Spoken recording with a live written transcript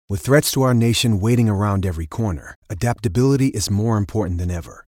With threats to our nation waiting around every corner, adaptability is more important than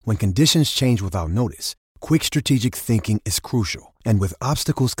ever. When conditions change without notice, quick strategic thinking is crucial. And with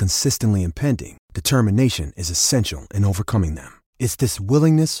obstacles consistently impending, determination is essential in overcoming them. It's this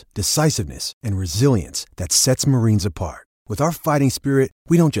willingness, decisiveness, and resilience that sets Marines apart. With our fighting spirit,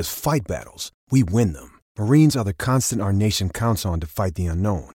 we don't just fight battles, we win them. Marines are the constant our nation counts on to fight the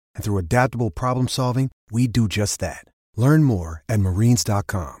unknown. And through adaptable problem solving, we do just that. Learn more at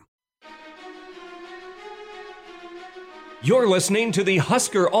marines.com. You're listening to the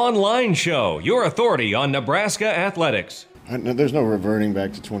HuskerOnline Show, your authority on Nebraska athletics. There's no reverting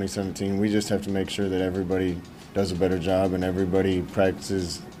back to 2017. We just have to make sure that everybody does a better job and everybody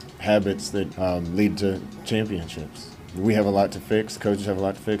practices habits that lead to championships. We have a lot to fix. Coaches have a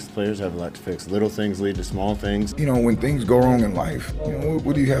lot to fix. Players have a lot to fix. Little things lead to small things. You know, when things go wrong in life, you know,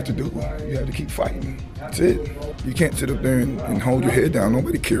 what do you have to do? You have to keep fighting. That's it. You can't sit up there and hold your head down.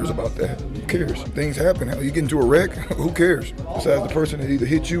 Nobody cares about that. Who cares? Things happen. Hell, you get into a wreck, who cares? Besides the person that either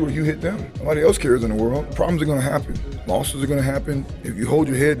hit you or you hit them. Nobody else cares in the world. Problems are going to happen. Losses are going to happen. If you hold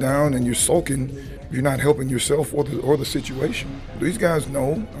your head down and you're sulking, you're not helping yourself or the situation. These guys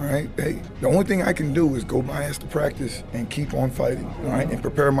know, all right, hey, the only thing I can do is go bias to practice and keep on fighting, all right, and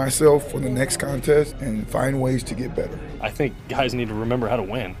prepare myself for the next contest and find ways to get better. I think guys need to remember how to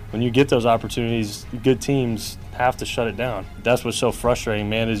win. When you get those opportunities, good teams have to shut it down. That's what's so frustrating,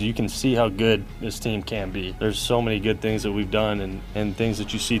 man, is you can see how good this team can be. There's so many good things that we've done and things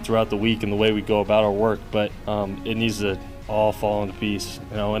that you see throughout the week and the way we go about our work, but it needs to all fall into piece,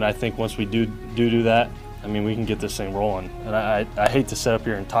 you know, and I think once we do that, I mean, we can get this thing rolling. And I hate to sit up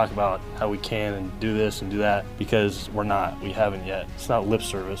here and talk about how we can and do this and do that, because we're not. We haven't yet. It's not lip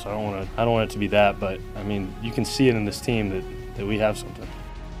service. I don't want it to be that, but I mean, you can see it in this team that we have something.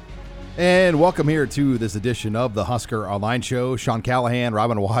 And welcome here to this edition of the Husker Online Show. Sean Callahan,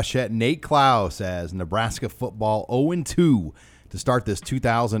 Robin Washett, Nate Klaus as Nebraska football 0-2 to start this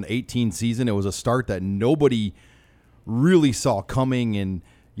 2018 season. It was a start that nobody really saw coming, and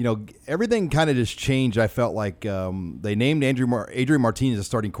you know, everything kind of just changed. I felt like they named Adrian Martinez as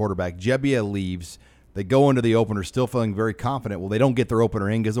starting quarterback. Jebbia leaves. They go into the opener still feeling very confident. Well, they don't get their opener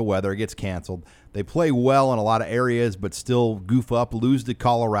in because of weather. It gets canceled. They play well in a lot of areas, but still goof up, lose to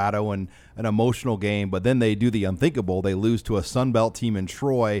Colorado in an emotional game. But then they do the unthinkable. They lose to a Sun Belt team in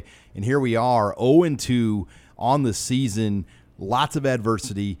Troy, and here we are, 0-2 on the season. Lots of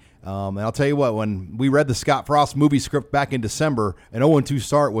adversity. And I'll tell you what, when we read the Scott Frost movie script back in December, an 0-2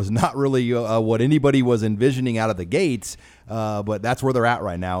 start was not really what anybody was envisioning out of the gates, but that's where they're at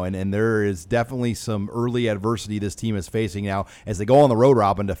right now. And there is definitely some early adversity this team is facing now as they go on the road,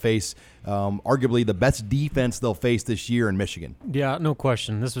 Robin, to face arguably the best defense they'll face this year in Michigan. Yeah, no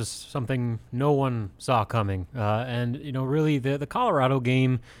question. This was something no one saw coming. And, you know, really the Colorado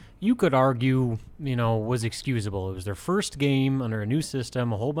game, you could argue, you know, was excusable. It was their first game under a new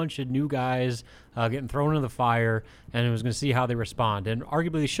system, a whole bunch of new guys getting thrown into the fire, and it was going to see how they respond. And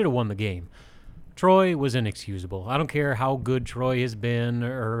arguably they should have won the game. Troy was inexcusable. I don't care how good Troy has been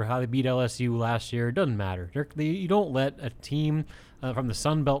or how they beat LSU last year. It doesn't matter. You don't let a team from the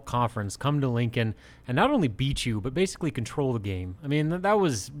Sun Belt Conference come to Lincoln and not only beat you, but basically control the game. I mean, that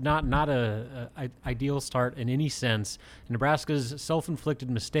was not a ideal start in any sense. Nebraska's self-inflicted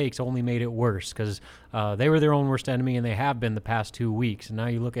mistakes only made it worse because they were their own worst enemy, and they have been the past 2 weeks. And now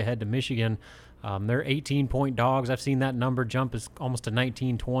you look ahead to Michigan. They're 18-point dogs. I've seen that number jump as almost to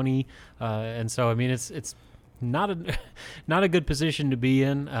 19-20. And so, I mean, it's not a good position to be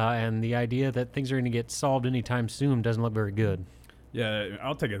in. And the idea that things are going to get solved anytime soon doesn't look very good. Yeah,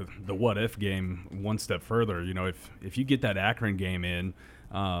 I'll take the what-if game one step further. You know, if you get that Akron game in,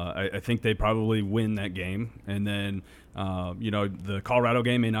 I think they probably win that game. And then, you know, the Colorado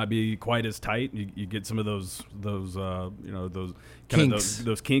game may not be quite as tight. You get some of those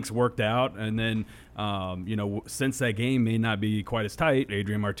kinks worked out. And then, you know, since that game may not be quite as tight,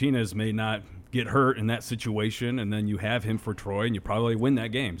 Adrian Martinez may not get hurt in that situation, and then you have him for Troy, and you probably win that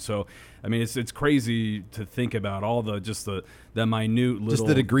game. So, I mean, it's crazy to think about all the minute little, just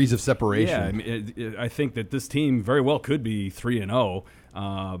the degrees of separation. Yeah, I mean, I think that this team very well could be 3-0,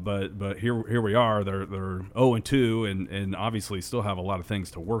 but here we are. They're 0-2, and obviously still have a lot of things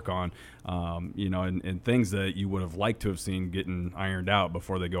to work on. You know, and things that you would have liked to have seen getting ironed out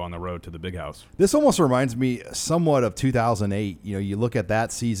before they go on the road to the big house. This almost reminds me somewhat of 2008. You know, you look at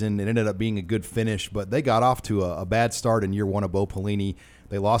that season, it ended up being a good finish, but they got off to a bad start in year one of Bo Pelini.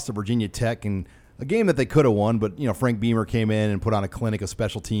 They lost to Virginia Tech in a game that they could have won, but, you know, Frank Beamer came in and put on a clinic of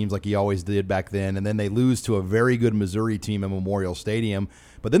special teams like he always did back then, and then they lose to a very good Missouri team at Memorial Stadium.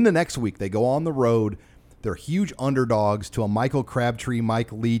 But then the next week they go on the road They're huge underdogs to a Michael Crabtree,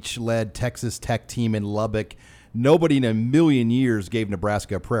 Mike Leach-led Texas Tech team in Lubbock. Nobody in a million years gave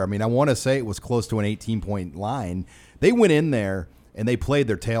Nebraska a prayer. I mean, I want to say it was close to an 18-point line. They went in there and they played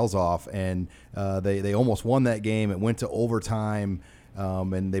their tails off, and they almost won that game. It went to overtime,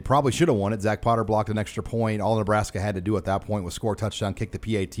 and they probably should have won it. Zach Potter blocked an extra point. All Nebraska had to do at that point was score a touchdown, kick the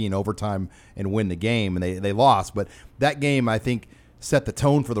PAT in overtime, and win the game, and they lost. But that game, I think, set the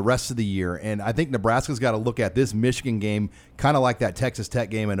tone for the rest of the year. And I think Nebraska's got to look at this Michigan game kind of like that Texas Tech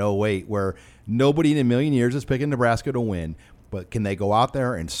game in 2008, where nobody in a million years is picking Nebraska to win. But can they go out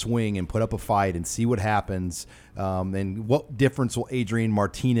there and swing and put up a fight and see what happens? And what difference will Adrian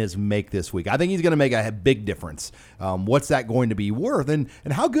Martinez make this week? I think he's going to make a big difference. What's that going to be worth? And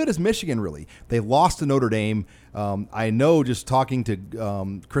how good is Michigan really? They lost to Notre Dame. I know just talking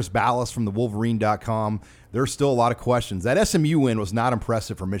to Chris Ballas from the Wolverine.com, there's still a lot of questions. That SMU win was not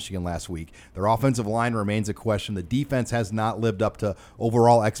impressive for Michigan last week. Their offensive line remains a question. The defense has not lived up to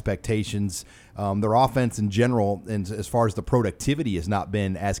overall expectations. Their offense in general, and as far as the productivity, has not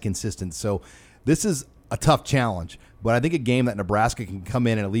been as consistent. So this is a tough challenge, but I think a game that Nebraska can come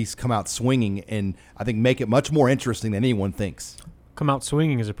in and at least come out swinging and I think make it much more interesting than anyone thinks. Come out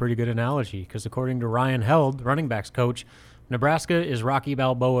swinging is a pretty good analogy because according to Ryan Held, running backs coach, Nebraska is Rocky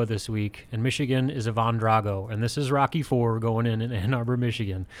Balboa this week, and Michigan is Ivan Drago, and this is Rocky IV going in Ann Arbor,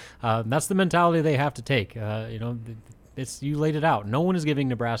 Michigan. That's the mentality they have to take. You laid it out. No one is giving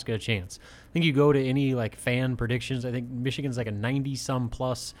Nebraska a chance. I think you go to any fan predictions. I think Michigan's like a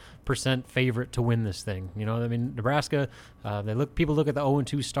 90-some+% favorite to win this thing. Nebraska. People look at the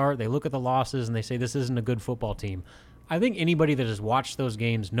 0-2 start. They look at the losses and they say this isn't a good football team. I think anybody that has watched those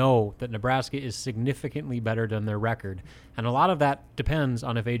games know that Nebraska is significantly better than their record. And a lot of that depends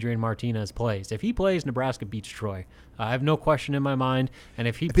on if Adrian Martinez plays. If he plays, Nebraska beats Troy. I have no question in my mind. And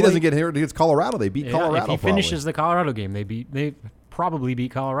if he doesn't get here against Colorado, they beat Colorado. If he finishes the Colorado game, they probably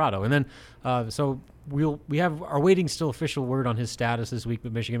beat Colorado. And then we have our waiting still official word on his status this week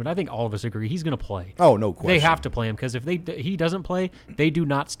with Michigan, but I think all of us agree he's going to play. Oh, no question. They have to play him because if he doesn't play, they do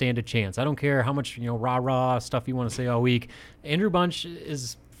not stand a chance. I don't care how much rah-rah stuff you want to say all week. Andrew Bunch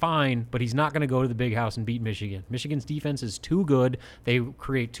is fine, but he's not going to go to the big house and beat Michigan. Michigan's defense is too good. They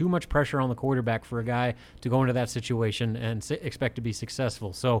create too much pressure on the quarterback for a guy to go into that situation and expect to be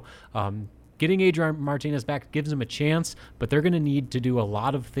successful. So getting Adrian Martinez back gives them a chance, but they're going to need to do a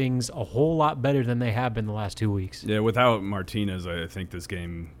lot of things a whole lot better than they have been the last 2 weeks. Yeah, without Martinez, I think this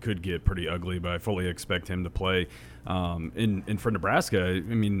game could get pretty ugly, but I fully expect him to play. And for Nebraska,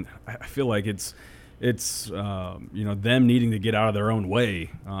 I feel like it's them needing to get out of their own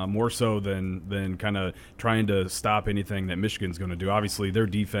way more so than kind of trying to stop anything that Michigan's going to do. Obviously, their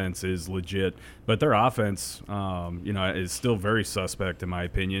defense is legit, but their offense, is still very suspect in my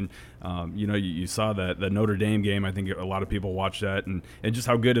opinion. You saw the Notre Dame game. I think a lot of people watched that, and just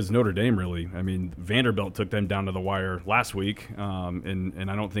how good is Notre Dame really? Vanderbilt took them down to the wire last week,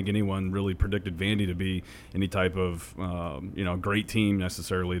 and I don't think anyone really predicted Vandy to be any type of great team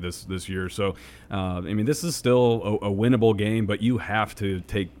necessarily this year. So. This is still a winnable game, but you have to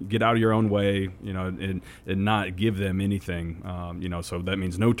get out of your own way, and not give them anything, So that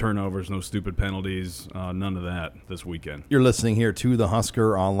means no turnovers, no stupid penalties, none of that this weekend. You're listening here to the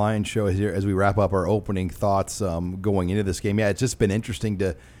Husker Online Show here as we wrap up our opening thoughts going into this game. Yeah, it's just been interesting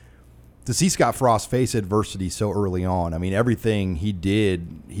to see Scott Frost face adversity so early on. Everything he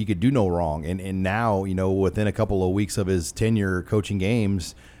did, he could do no wrong, and now within a couple of weeks of his tenure coaching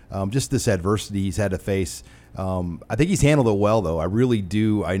games. Just this adversity he's had to face. I think he's handled it well, though. I really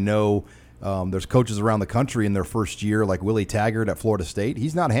do. I know there's coaches around the country in their first year, like Willie Taggart at Florida State.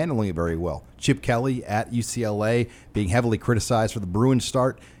 He's not handling it very well. Chip Kelly at UCLA being heavily criticized for the Bruins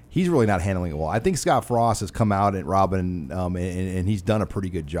start. He's really not handling it well. I think Scott Frost has come out at Robin, and he's done a pretty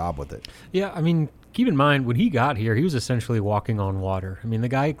good job with it. Yeah, keep in mind, when he got here, he was essentially walking on water. The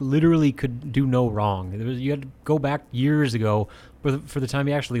guy literally could do no wrong. You had to go back years ago for the time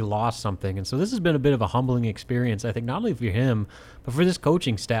he actually lost something. And so this has been a bit of a humbling experience, I think, not only for him, but for this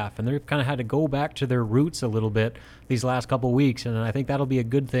coaching staff. And they've kind of had to go back to their roots a little bit these last couple of weeks. And I think that'll be a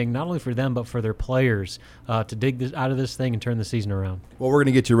good thing, not only for them, but for their players to dig this out of this thing and turn the season around. Well, we're going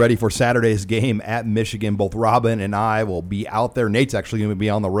to get you ready for Saturday's game at Michigan. Both Robin and I will be out there. Nate's actually going to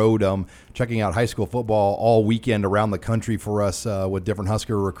be on the road checking out high school football all weekend around the country for us with different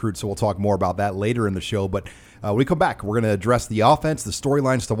Husker recruits. So we'll talk more about that later in the show. But when we come back, we're going to address the offense, the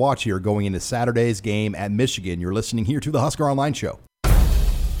storylines to watch here going into Saturday's game at Michigan. You're listening here to the Husker Online Show.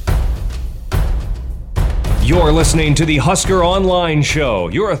 You're listening to the Husker Online Show,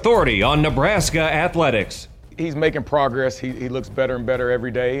 your authority on Nebraska athletics. He's making progress. He looks better and better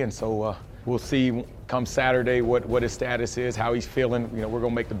every day, and so we'll see come Saturday what his status is, how he's feeling. You know, we're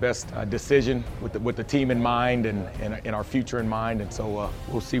going to make the best decision with the team in mind and our future in mind. And so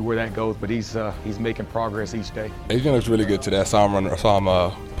we'll see where that goes. But he's making progress each day. Adrian looks really good today. I saw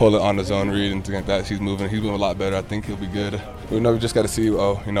him pull it on his own read and things like that. He's moving a lot better. I think he'll be good. We just got to see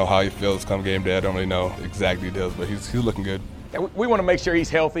how he feels come game day. I don't really know exact details, but he's looking good. Yeah, we want to make sure he's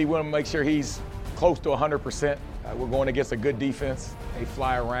healthy. We want to make sure he's close to 100%. We're going against a good defense. They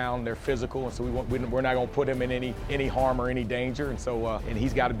fly around, they're physical, and so we're not going to put him in any harm or any danger. And so and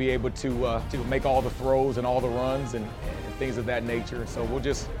he's got to be able to make all the throws and all the runs and things of that nature. And so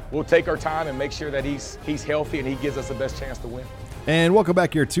we'll take our time and make sure that he's healthy and he gives us the best chance to win. And welcome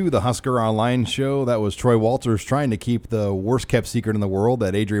back here to the Husker Online Show. That was Troy Walters trying to keep the worst-kept secret in the world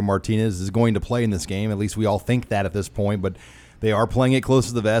that Adrian Martinez is going to play in this game. At least we all think that at this point, but they are playing it close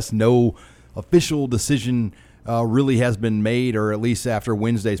to the vest. No official decision really has been made, or at least after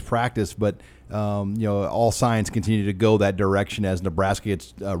Wednesday's practice, but all signs continue to go that direction as Nebraska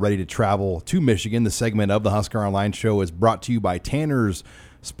gets ready to travel to Michigan. The segment of the Husker Online Show is brought to you by Tanner's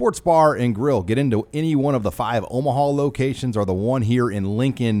Sports Bar and Grill. Get into any one of the 5 Omaha locations or the one here in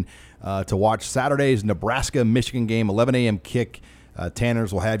Lincoln to watch Saturday's Nebraska-Michigan game, 11 a.m. kick.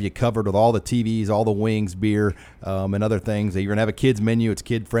 Tanner's will have you covered with all the TVs, all the wings, beer, and other things. You're going to have a kids menu. It's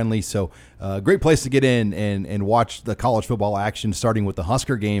kid-friendly, so great place to get in and watch the college football action, starting with the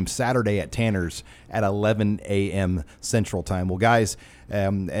Husker game Saturday at Tanner's at 11 a.m. Central Time. Well, guys,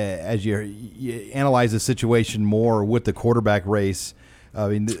 as you analyze the situation more with the quarterback race, I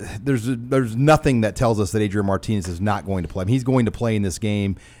mean, there's nothing that tells us that Adrian Martinez is not going to play. I mean, he's going to play in this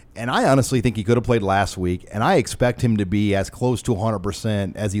game. And I honestly think he could have played last week, and I expect him to be as close to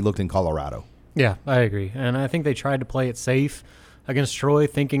 100% as he looked in Colorado. Yeah, I agree. And I think they tried to play it safe against Troy,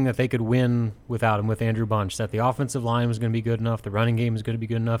 thinking that they could win without him, with Andrew Bunch, that the offensive line was going to be good enough, the running game was going to be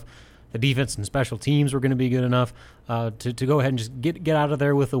good enough, the defense and special teams were going to be good enough to go ahead and just get out of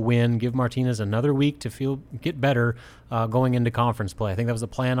there with a win, give Martinez another week to get better going into conference play. I think that was the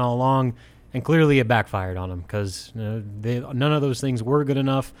plan all along. And clearly it backfired on them because none of those things were good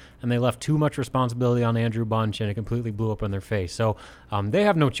enough, and they left too much responsibility on Andrew Bunch, and it completely blew up in their face. So they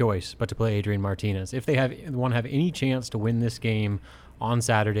have no choice but to play Adrian Martinez. If they want to have any chance to win this game on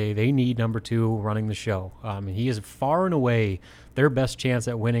Saturday, they need number 2 running the show. He is far and away their best chance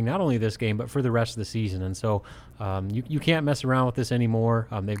at winning not only this game but for the rest of the season. And so you can't mess around with this anymore.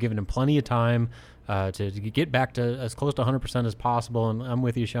 They've given him plenty of time to get back to as close to 100% as possible. And I'm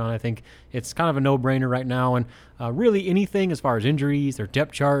with you, Sean. I think it's kind of a no-brainer right now. And really anything as far as injuries or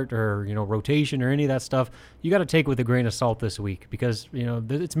depth chart or rotation or any of that stuff, you got to take with a grain of salt this week because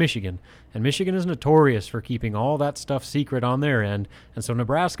it's Michigan, and Michigan is notorious for keeping all that stuff secret on their end. And so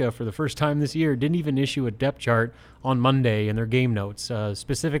Nebraska, for the first time this year, didn't even issue a depth chart on Monday in their game notes,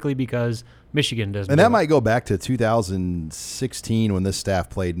 specifically because Michigan doesn't. And that might go back to 2016 when this staff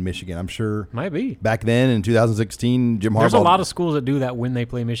played Michigan. I'm sure might be back then in 2016. Jim Harbaugh. There's a lot of schools that do that when they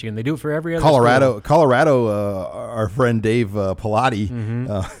play Michigan. They do it for every other Colorado. school. Colorado. Our friend Dave Pilati,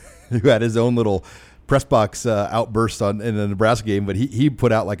 who had his own little press box outburst in the Nebraska game, but he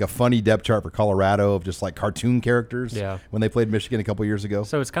put out like a funny depth chart for Colorado of just like cartoon characters when they played Michigan a couple years ago.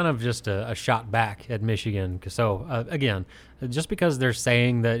 So it's kind of just a shot back at Michigan. So again, just because they're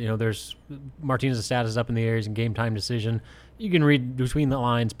saying that there's Martinez's status up in the air, he's in game time decision, you can read between the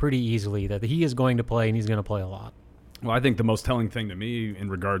lines pretty easily that he is going to play and he's going to play a lot. Well, I think the most telling thing to me in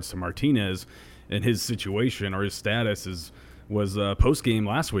regards to Martinez and his situation or his status was post-game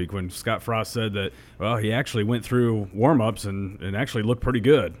last week when Scott Frost said that, well, he actually went through warm-ups and actually looked pretty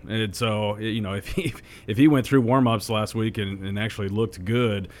good. And so, if he went through warm-ups last week and actually looked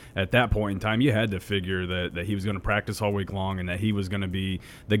good at that point in time, you had to figure that he was going to practice all week long and that he was going to be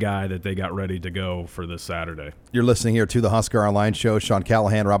the guy that they got ready to go for this Saturday. You're listening here to the Husker Online Show. Sean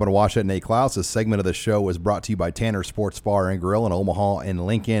Callahan, Robin Washut, and Nate Klaus. This segment of the show was brought to you by Tanner Sports Bar and Grill in Omaha and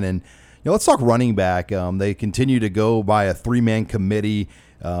Lincoln. And let's talk running back. They continue to go by a 3-man committee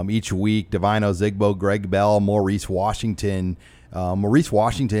each week. Divino Zigbo, Greg Bell, Maurice Washington. Maurice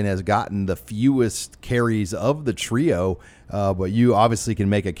Washington has gotten the fewest carries of the trio, but you obviously can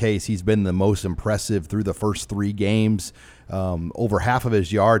make a case he's been the most impressive through the first 3 games. Over half of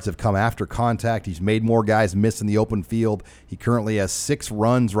his yards have come after contact. He's made more guys miss in the open field. He currently has 6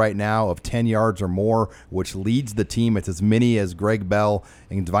 runs right now of 10 yards or more, which leads the team. It's as many as Greg Bell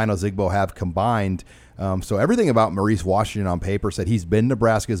and Divino Zigbo have combined. So everything about Maurice Washington on paper said he's been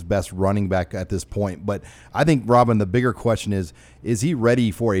Nebraska's best running back at this point. But I think, Robin, the bigger question is he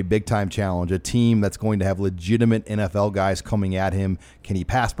ready for a big-time challenge, a team that's going to have legitimate NFL guys coming at him? Can he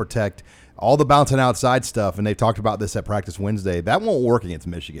pass protect? all the bouncing outside stuff, and they talked about this at practice Wednesday, that won't work against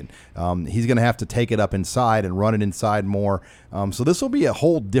Michigan. He's going to have to take it up inside and run it inside more. So this will be a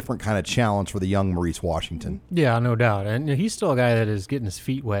whole different kind of challenge for the young Maurice Washington. Yeah, no doubt. And he's still a guy that is getting his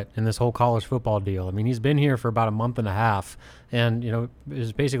feet wet in this whole college football deal. I mean, he's been here for about a month and a half and,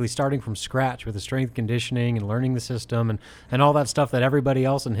 is basically starting from scratch with the strength conditioning and learning the system and all that stuff that everybody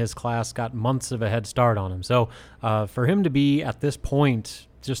else in his class got months of a head start on him. So for him to be at this point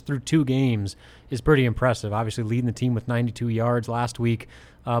just through 2 games is pretty impressive. Obviously leading the team with 92 yards last week,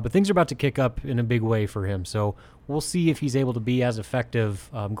 but things are about to kick up in a big way for him. So we'll see if he's able to be as effective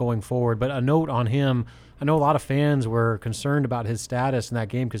going forward. But a note on him, I know a lot of fans were concerned about his status in that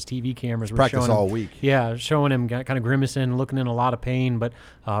game because TV cameras were practice showing all him, week. Yeah, showing him kind of grimacing, looking in a lot of pain. But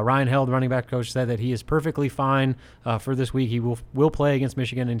Ryan Held, running back coach, said that he is perfectly fine for this week. He will play against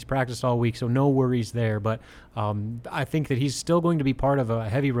Michigan, and he's practiced all week, so no worries there. But I think that he's still going to be part of a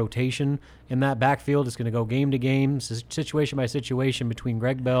heavy rotation in that backfield. It's going to go game to game, situation by situation between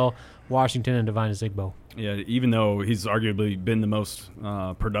Greg Bell, Washington, and Divine Zigbo. Yeah, even though he's arguably been the most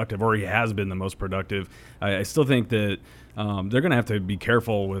productive, or he has been the most productive, I still think that they're going to have to be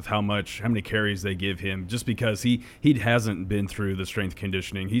careful with how many carries they give him, just because he hasn't been through the strength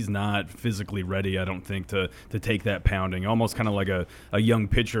conditioning. He's not physically ready, I don't think, to take that pounding. Almost kind of like a young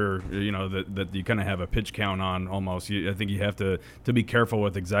pitcher, that you kind of have a pitch count on almost. I think you have to be careful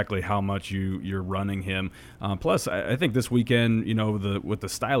with exactly how much you're running him. Plus, I think this weekend, with the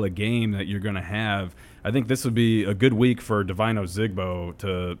style of game that you're going to have, I think this would be a good week for Divino Zigbo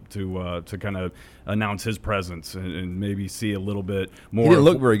to kind of announce his presence and maybe see a little bit more. He didn't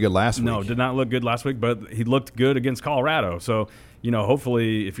look very good last week. No, did not look good last week, but he looked good against Colorado. So,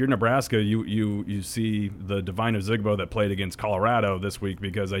 hopefully if you're Nebraska, you see the Divino Zigbo that played against Colorado this week,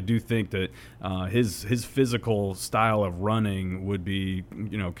 because I do think that his physical style of running would be,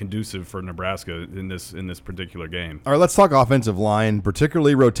 conducive for Nebraska in this particular game. All right, let's talk offensive line,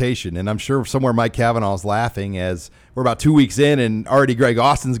 particularly rotation. And I'm sure somewhere Mike Cavanaugh's laughing as we're about 2 weeks in and already Greg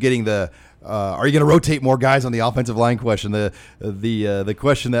Austin's getting the are you going to rotate more guys on the offensive line question? The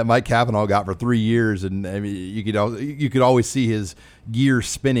question that Mike Cavanaugh got for 3 years, and I mean, you could always see his gears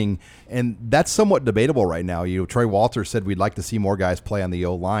spinning, and that's somewhat debatable right now. Troy Walter said we'd like to see more guys play on the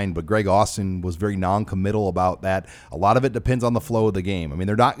O-line, but Greg Austin was very non-committal about that. A lot of it depends on the flow of the game. I mean,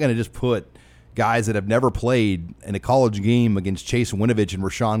 they're not going to just put guys that have never played in a college game against Chase Winovich and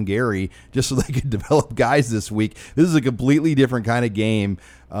Rashawn Gary just so they could develop guys this week. This is a completely different kind of game.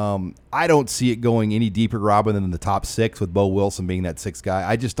 I don't see it going any deeper, Robin, than the top 6 with Bo Wilson being that 6th guy.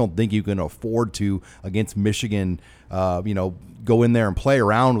 I just don't think you can afford to, against Michigan, go in there and play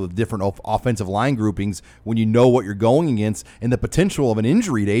around with different offensive line groupings when you know what you're going against and the potential of an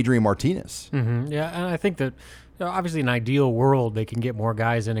injury to Adrian Martinez. Mm-hmm. Yeah, and I think that obviously in an ideal world they can get more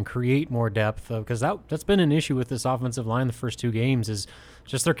guys in and create more depth, because that's been an issue with this offensive line the first 2 games is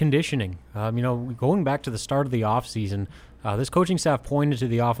just their conditioning. Going back to the start of the offseason, this coaching staff pointed to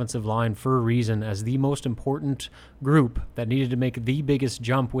the offensive line for a reason as the most important group that needed to make the biggest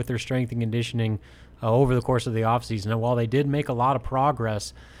jump with their strength and conditioning over the course of the offseason. And while they did make a lot of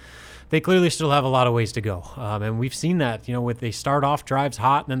progress, they clearly still have a lot of ways to go. And we've seen that, they start off drives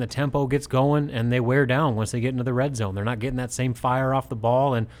hot and then the tempo gets going and they wear down once they get into the red zone. They're not getting that same fire off the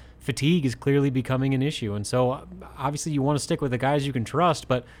ball, and fatigue is clearly becoming an issue. And so obviously you want to stick with the guys you can trust,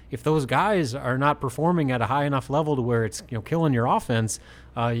 but if those guys are not performing at a high enough level to where it's killing your offense,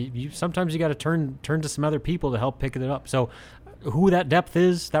 sometimes you got to turn to some other people to help pick it up. So who that depth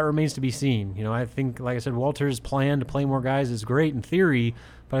is, that remains to be seen. I think, like I said, Walter's plan to play more guys is great in theory,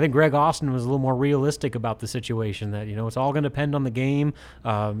 but I think Greg Austin was a little more realistic about the situation that, it's all going to depend on the game,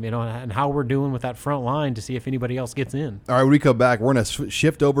 and how we're doing with that front line to see if anybody else gets in. All right, when we come back, we're going to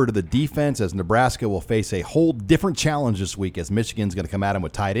shift over to the defense as Nebraska will face a whole different challenge this week as Michigan's going to come at them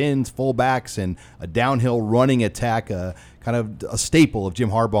with tight ends, fullbacks, and a downhill running attack, kind of a staple of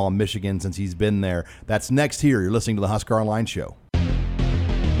Jim Harbaugh in Michigan since he's been there. That's next here. You're listening to the Husker Online Show.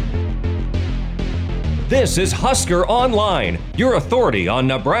 This is Husker Online, your authority on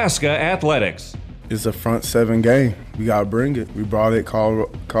Nebraska athletics. It's a front 7 game. We got to bring it. We brought it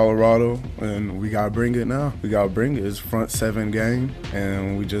Colorado, and we got to bring it now. We got to bring it. It's front 7 game,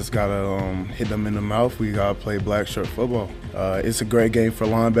 and we just got to hit them in the mouth. We got to play black shirt football. It's a great game for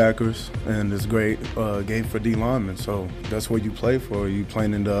linebackers, and it's a great game for D linemen. So that's what you play for. You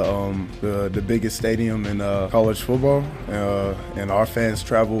playing in the biggest stadium in college football, and our fans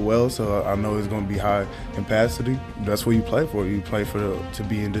travel well, so I know it's going to be high capacity. That's what you play for. You play to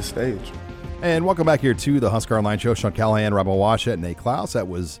be in this stage. And welcome back here to the Husker Online Show. Sean Callahan, Robin Washett, and Nate Klaus. That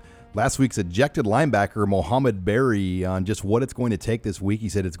was last week's ejected linebacker Mohamed Berry on just what it's going to take this week. He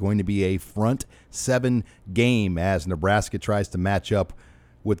said it's going to be a front seven game as Nebraska tries to match up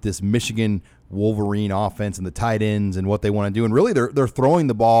with this Michigan Wolverine offense and the tight ends and what they want to do. And really, they're throwing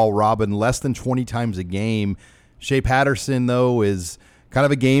the ball, Robin, less than 20 times a game. Shea Patterson, though, is kind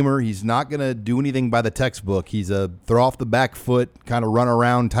of a gamer. He's not going to do anything by the textbook. He's a throw off the back foot, kind of run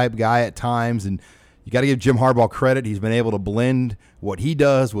around type guy at times. And you got to give Jim Harbaugh credit. He's been able to blend what he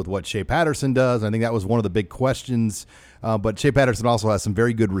does with what Shea Patterson does. I think that was one of the big questions. But Shea Patterson also has some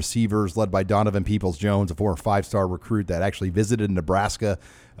very good receivers led by Donovan Peoples-Jones, a former 5-star recruit that actually visited Nebraska.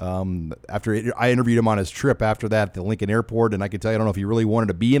 After I interviewed him on his trip after that at the Lincoln Airport, and I could tell you, I don't know if he really wanted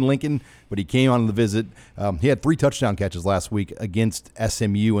to be in Lincoln, but he came on the visit. He had 3 touchdown catches last week against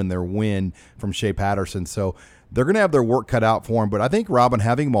SMU in their win from Shea Patterson. So they're going to have their work cut out for him. But I think, Robin,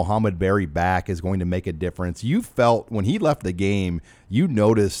 having Mohamed Berry back is going to make a difference. You felt when he left the game, you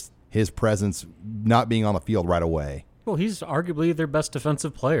noticed his presence not being on the field right away. Well, he's arguably their best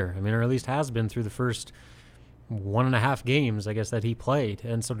defensive player. I mean, or at least has been through the first 1.5 games, I guess, that he played.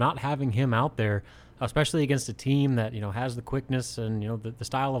 And so not having him out there, especially against a team that, has the quickness and, the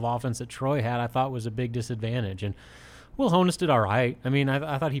style of offense that Troy had, I thought was a big disadvantage. And Will Honus did all right. I mean,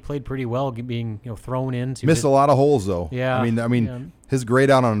 I thought he played pretty well being, thrown into. Missed a lot of holes, though. Yeah. I mean, his grade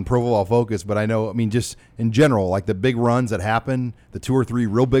out on Pro Football Focus, but just in general, like the big runs that happened, the 2 or 3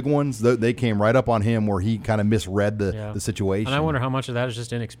 real big ones, they came right up on him where he kind of misread the situation. And I wonder how much of that is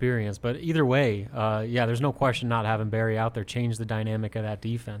just inexperience. But either way, there's no question not having Berry out there changed the dynamic of that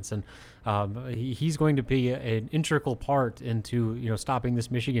defense. And he's going to be an integral part into, stopping this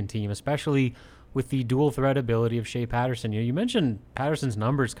Michigan team, especially with the dual threat ability of Shea Patterson. You mentioned Patterson's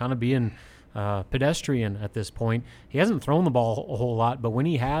numbers kind of being pedestrian at this point. He hasn't thrown the ball a whole lot, but when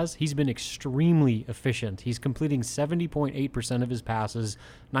he has, he's been extremely efficient. He's completing 70.8% of his passes,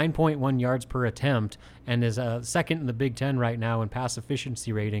 9.1 yards per attempt, and is second in the Big Ten right now in pass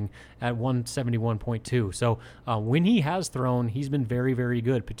efficiency rating at 171.2. So when he has thrown, he's been very, very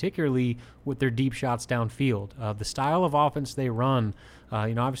good, particularly with their deep shots downfield. The style of offense they run,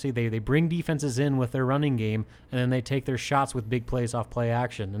 obviously they bring defenses in with their running game, and then they take their shots with big plays off play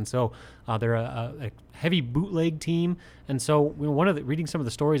action. And so they're a heavy bootleg team. And so reading some of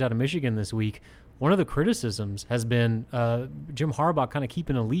the stories out of Michigan this week, one of the criticisms has been Jim Harbaugh kind of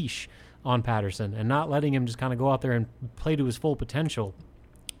keeping a leash on Patterson and not letting him just kind of go out there and play to his full potential.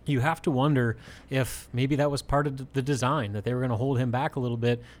 You have to wonder if maybe that was part of the design, that they were going to hold him back a little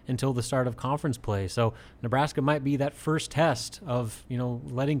bit until the start of conference play. So Nebraska might be that first test of,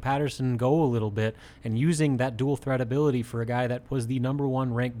 letting Patterson go a little bit and using that dual threat ability for a guy that was the number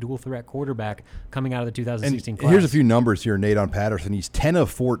 1 ranked dual threat quarterback coming out of the 2016 class. Here's a few numbers here, Nate, on Patterson. He's 10 of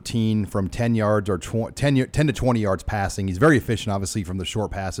 14 from 10 yards or 10 to 20 yards passing. He's very efficient, obviously, from the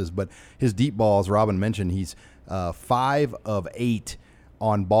short passes, but his deep balls, Robin mentioned, he's 5 of 8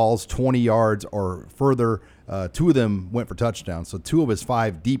 on balls 20 yards or further. 2 of them went for touchdowns. So 2 of his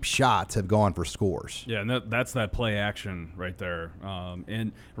 5 deep shots have gone for scores. Yeah, and that's that play action right there.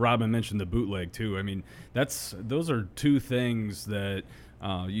 And Robin mentioned the bootleg too. I mean, those are 2 things that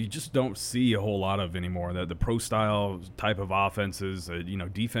you just don't see a whole lot of anymore. The pro style type of offenses,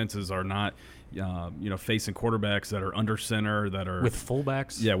 defenses are not facing quarterbacks that are under center, that are with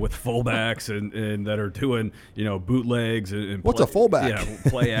fullbacks. Yeah, with fullbacks and that are doing bootlegs and what's a fullback? Yeah,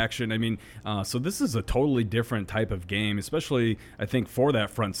 play action. I mean, so this is a totally different type of game, especially I think for that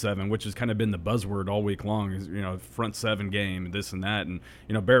front seven, which has kind of been the buzzword all week long. Is front seven game, this and that, and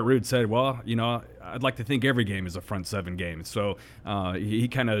Barrett Ruud said, well, I'd like to think every game is a front seven game. So he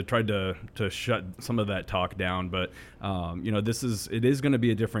kind of tried to shut some of that talk down, but it is going to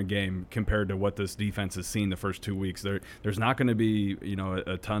be a different game compared to what this defense has seen the first 2 weeks. There's not going to be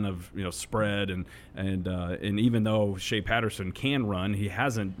a ton of spread and even though Shea Patterson can run, he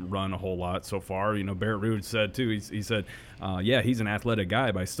hasn't run a whole lot so far. Barrett Ruud said too. He said, he's an athletic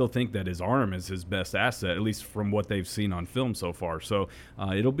guy, but I still think that his arm is his best asset, at least from what they've seen on film so far. So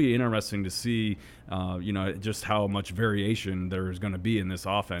it'll be interesting to see just how much variation there is going to be in this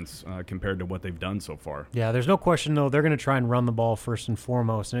offense compared to what they've done so far. Yeah, there's no question, though, they're going to try and run the ball first and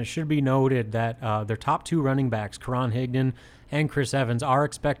foremost. And it should be noted that their top 2 running backs, Karan Higdon and Chris Evans, are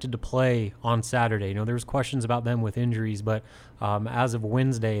expected to play on Saturday. There was questions about them with injuries, but as of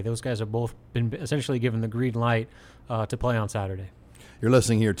Wednesday, those guys have both been essentially given the green light to play on Saturday. You're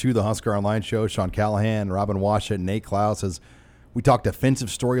listening here to the Husker Online Show. Sean Callahan, Robin Washut, and Nate Klaus as we talk defensive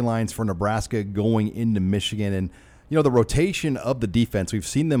storylines for Nebraska going into Michigan. And, the rotation of the defense, we've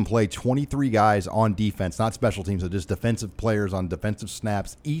seen them play 23 guys on defense, not special teams, but just defensive players on defensive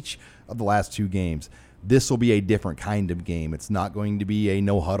snaps each of the last 2 games. this will be a different kind of game. It's not going to be a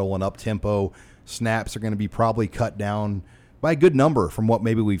no huddle and up tempo. Snaps are going to be probably cut down by a good number from what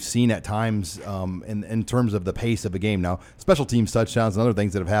maybe we've seen at times in terms of the pace of a game. Now, special teams touchdowns and other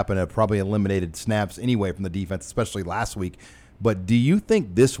things that have happened have probably eliminated snaps anyway from the defense, especially last week. But do you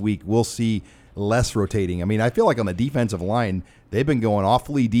think this week we'll see less rotating? I mean, I feel like on the defensive line, they've been going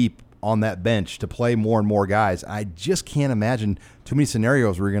awfully deep on that bench to play more and more guys. I just can't imagine too many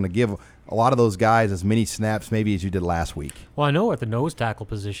scenarios where you're going to give a lot of those guys as many snaps maybe as you did last week. Well, I know at the nose tackle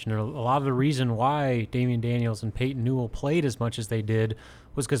position, a lot of the reason why Damian Daniels and Peyton Newell played as much as they did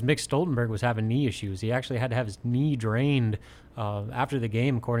was because Mick Stoltenberg was having knee issues. He actually had to have his knee drained after the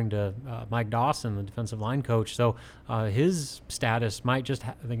game, according to Mike Dawson, the defensive line coach. So his status might just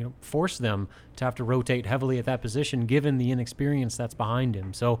force them to have to rotate heavily at that position, given the inexperience that's behind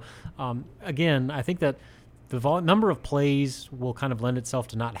him. So, again, I think that the number of plays will kind of lend itself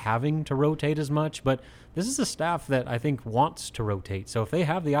to not having to rotate as much, but this is a staff that I think wants to rotate. So if they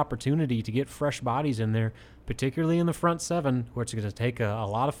have the opportunity to get fresh bodies in there, particularly in the front seven, where it's going to take a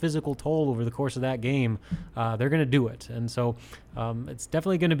lot of physical toll over the course of that game, they're going to do it. And so it's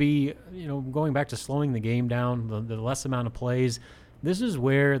definitely going to be, going back to slowing the game down, the less amount of plays. This is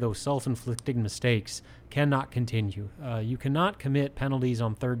where those self-inflicted mistakes cannot continue. You cannot commit penalties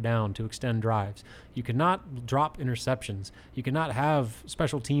on third down to extend drives. You cannot drop interceptions. You cannot have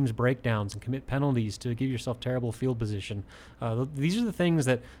special teams breakdowns and commit penalties to give yourself terrible field position. These are the things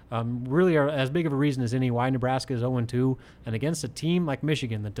that really are as big of a reason as any why Nebraska is 0-2. And against a team like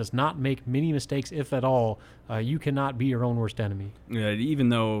Michigan that does not make many mistakes, if at all, you cannot be your own worst enemy. Yeah, even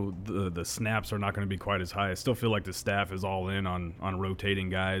though the snaps are not going to be quite as high, I still feel like the staff is all in on rotating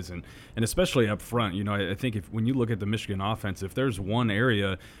guys, and especially up front. I think when you look at the Michigan offense, if there's one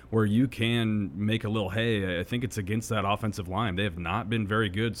area where you can make a little hay, I think it's against that offensive line. They have not been very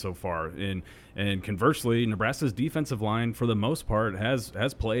good so far. And conversely, Nebraska's defensive line, for the most part, has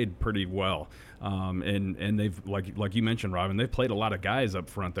played pretty well. And they've, like you mentioned, Robin, they've played a lot of guys up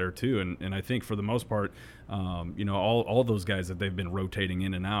front there too. And I think for the most part, all those guys that they've been rotating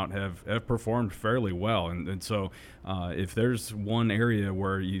in and out have performed fairly well. And so if there's one area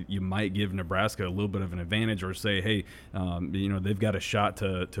where you might give Nebraska a little bit of an advantage, or say, hey, they've got a shot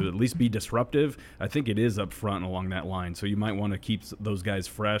to at least be disruptive, I think it is up front along that line. So you might want to keep those guys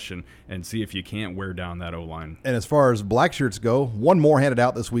fresh and see if you can't wear down that O-line. And as far as black shirts go, one more handed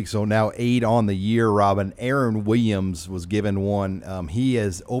out this week, so now 8 on the year, Robin. Aaron Williams was given one. He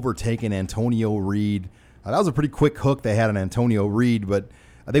has overtaken Antonio Reed. That was a pretty quick hook they had on Antonio Reed, but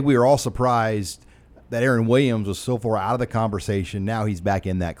I think we were all surprised that Aaron Williams was so far out of the conversation. Now he's back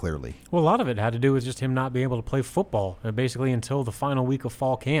in that clearly. Well, a lot of it had to do with just him not being able to play football, basically until the final week of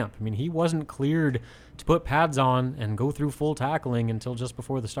fall camp. I mean, he wasn't cleared to put pads on and go through full tackling until just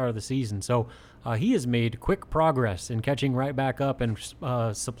before the start of the season. So he has made quick progress in catching right back up and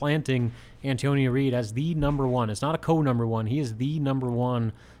supplanting Antonio Reed as the number one. It's not a co-number one. He is the number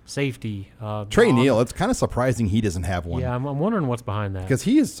one safety. Trey Neal, it's kind of surprising he doesn't have one. Yeah, I'm wondering what's behind that. Because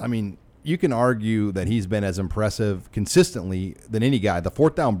he is, you can argue that he's been as impressive consistently than any guy. The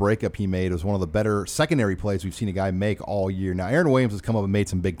fourth down breakup he made was one of the better secondary plays we've seen a guy make all year. Now, Aaron Williams has come up and made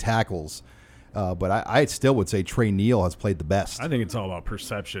some big tackles, but I still would say Trey Neal has played the best. I think it's all about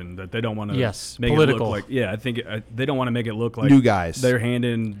perception, that they don't want to make political. It look like – yeah, I think they don't want to make it look like new guys. They're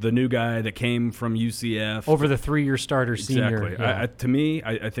handing the new guy that came from UCF. Over the 3-year starter senior. Exactly. Yeah. To me,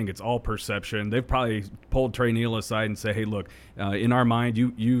 I think it's all perception. They've probably pulled Trey Neal aside and say, hey, look, in our mind,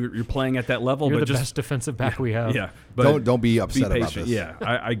 you're playing at that level. You're but the best defensive back we have. Yeah. But don't be upset be about this. Yeah.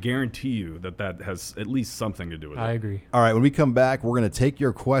 I guarantee you that has at least something to do with it. I agree. All right. When we come back, we're going to take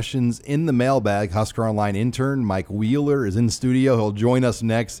your questions in the mailbag. Husker Online intern Mike Wheeler is in the studio. He'll join us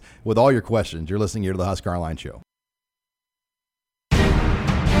next with all your questions. You're listening here to the Husker Online Show.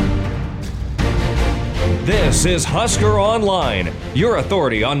 This is Husker Online, your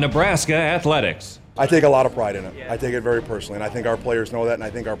authority on Nebraska athletics. I take a lot of pride in it. I take it very personally, and I think our players know that, and I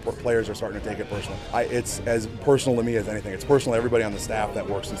think our players are starting to take it personally. It's as personal to me as anything. It's personal to everybody on the staff that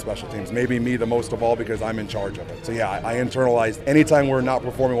works in special teams. Maybe me the most of all because I'm in charge of it. So yeah, I internalized anytime we're not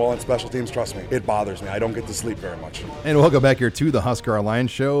performing well in special teams, trust me, it bothers me. I don't get to sleep very much. And welcome back here to the Husker Online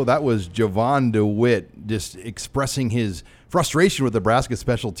Show. That was Javon DeWitt just expressing his frustration with Nebraska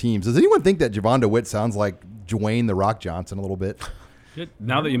special teams. Does anyone think that Javon DeWitt sounds like Dwayne "The Rock" Johnson a little bit?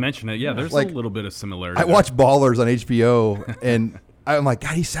 Now that you mention it, yeah, there's a little bit of similarity. I watch Ballers on HBO, and I'm like,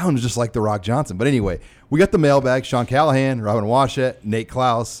 God, he sounds just like The Rock Johnson. But anyway, we got the mailbag. Sean Callahan, Robin Washett, Nate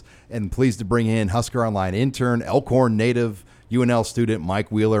Klaus, and pleased to bring in Husker Online intern, Elkhorn native, UNL student Mike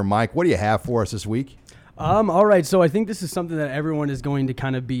Wheeler. Mike, what do you have for us this week? All right, so I think this is something that everyone is going to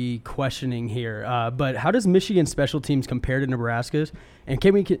kind of be questioning here. But how does Michigan's special teams compare to Nebraska's? And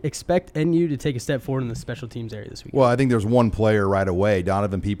can we expect NU to take a step forward in the special teams area this week? Well, I think there's one player right away,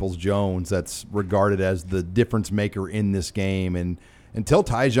 Donovan Peoples-Jones, that's regarded as the difference maker in this game. And until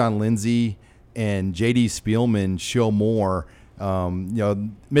Tyjon Lindsey and J.D. Spielman show more,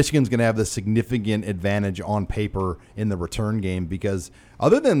 Michigan's going to have the significant advantage on paper in the return game because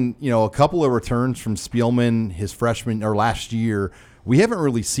other than, a couple of returns from Spielman his freshman or last year, we haven't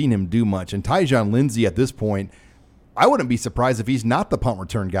really seen him do much. And Tyjon Lindsey at this point, I wouldn't be surprised if he's not the punt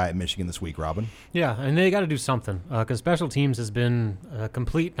return guy at Michigan this week, Robin. Yeah, and they got to do something because special teams has been a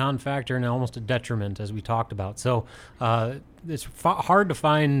complete non-factor and almost a detriment, as we talked about. So it's hard to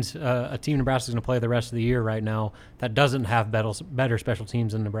find a team Nebraska's going to play the rest of the year right now that doesn't have better special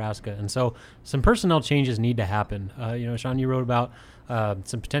teams than Nebraska. And so some personnel changes need to happen. Sean, you wrote about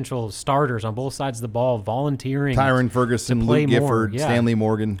some potential starters on both sides of the ball volunteering. Tyron Ferguson, Luke Gifford, Stanley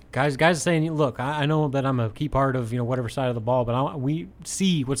Morgan. Guys saying, look, I know that I'm a key part of whatever side of the ball, but we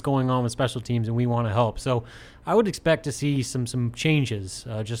see what's going on with special teams and we want to help. So I would expect to see some changes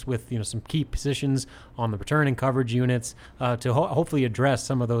just with some key positions on the return and coverage units to hopefully address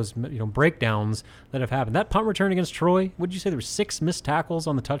some of those breakdowns that have happened. That punt return against Troy, would you say there were 6 missed tackles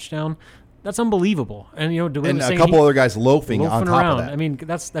on the touchdown? That's unbelievable. And and a couple other guys loafing on top around. of that. I mean,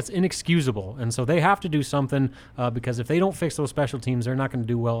 that's inexcusable. And so they have to do something because if they don't fix those special teams, they're not going to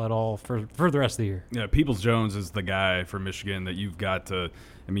do well at all for the rest of the year. Yeah, Peoples-Jones is the guy for Michigan that you've got to –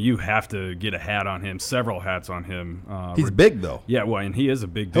 you have to get a hat on him, several hats on him. He's big, though. Yeah, well, and he is a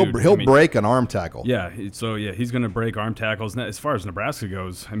big dude. He'll break an arm tackle. Yeah, he's going to break arm tackles. As far as Nebraska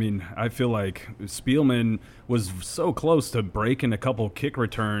goes, I feel like Spielman was so close to breaking a couple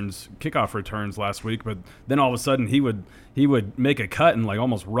kickoff returns last week, but then all of a sudden he would make a cut and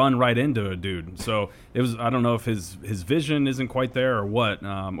almost run right into a dude. So it was, I don't know if his vision isn't quite there or what,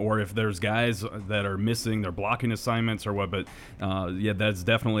 or if there's guys that are missing their blocking assignments or what. But that's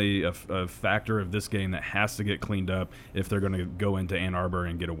definitely a factor of this game that has to get cleaned up if they're going to go into Ann Arbor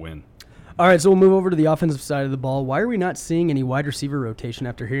and get a win. All right, so we'll move over to the offensive side of the ball. Why are we not seeing any wide receiver rotation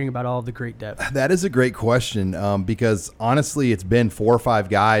after hearing about all of the great depth? That is a great question because, honestly, it's been 4 or 5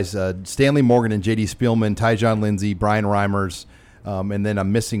 guys, Stanley Morgan and J.D. Spielman, Tyjon Lindsey, Brian Reimers, and then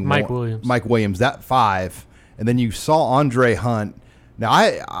I'm missing Mike Williams. That 5. And then you saw Andre Hunt. Now,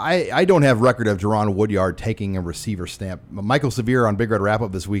 I don't have record of Jerron Woodyard taking a receiver stamp. Michael Severe on Big Red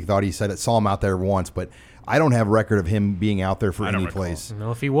Wrap-Up this week saw him out there once, but I don't have record of him being out there for any plays.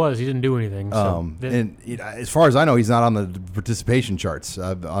 No, if he was, he didn't do anything. So and as far as I know, he's not on the participation charts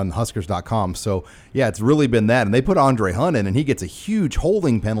on Huskers.com. So, yeah, it's really been that. And they put Andre Hunt in, and he gets a huge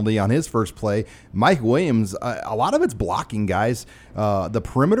holding penalty on his first play. Mike Williams, a lot of it's blocking, guys. The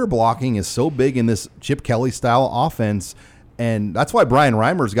perimeter blocking is so big in this Chip Kelly-style offense. And that's why Brian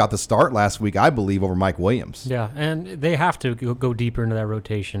Reimers got the start last week, I believe, over Mike Williams. Yeah, and they have to go deeper into that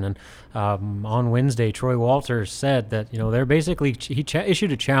rotation. And on Wednesday, Troy Walters said that they're basically he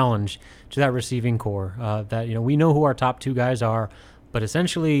issued a challenge to that receiving core that we know who our top 2 guys are, but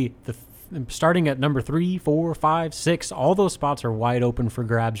essentially starting at number 3, 4, 5, 6, all those spots are wide open for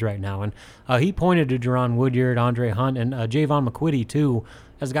grabs right now. And he pointed to Jerron Woodyard, Andre Hunt, and Javon McQuitty too,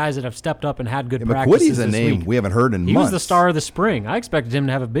 as guys that have stepped up and had good practices McQuitty's a name week. We haven't heard in months. He was the star of the spring. I expected him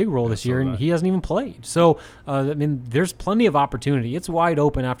to have a big role this year, and he hasn't even played. So, there's plenty of opportunity. It's wide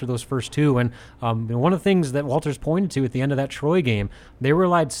open after those first 2. And one of the things that Walters pointed to at the end of that Troy game, they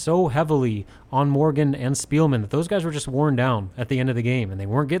relied so heavily on Morgan and Spielman that those guys were just worn down at the end of the game, and they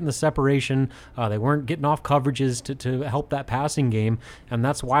weren't getting the separation. They weren't getting off coverages to help that passing game, and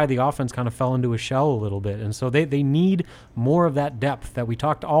that's why the offense kind of fell into a shell a little bit. And so they need more of that depth that we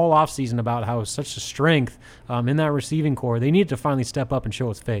talked all offseason about how it's such a strength in that receiving core. They need to finally step up and show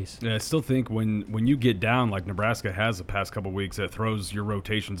its face. Yeah, I still think when you get down like Nebraska has the past couple of weeks, that throws your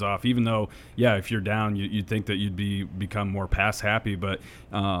rotations off. Even though, if you're down, you'd think that you'd become more pass happy. But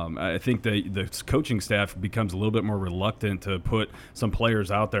I think the coaching staff becomes a little bit more reluctant to put some players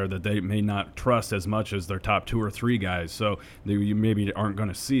out there that they may not trust as much as their top 2 or 3 guys. So you maybe aren't going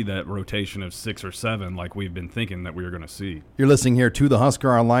to see that rotation of 6 or 7 like we've been thinking that we were going to see. You're listening here to the Husker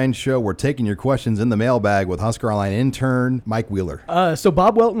Online Show. We're taking your questions in the mailbag with Husker Online intern Mike Wheeler. So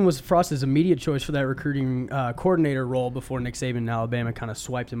Bob Welton was Frost's immediate choice for that recruiting coordinator role before Nick Saban in Alabama kind of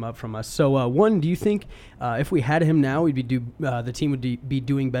swiped him up from us. So one, do you think if we had him now, the team would be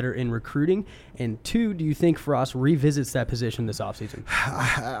doing better in recruiting? And 2, do you think Frost revisits that position this offseason?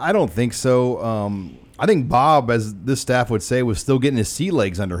 I don't think so. I think Bob, as this staff would say, was still getting his sea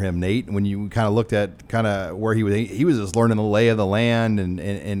legs under him, Nate, when you kind of looked at kind of where he was just learning the lay of the land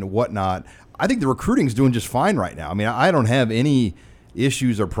and whatnot. I think the recruiting's doing just fine right now. I mean, I don't have any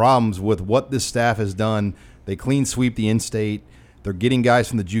issues or problems with what this staff has done. They clean sweep the in-state. They're getting guys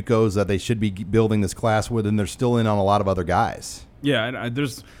from the JUCOs that they should be building this class with, and they're still in on a lot of other guys. Yeah, and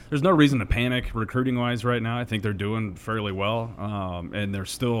there's no reason to panic recruiting-wise right now. I think they're doing fairly well, and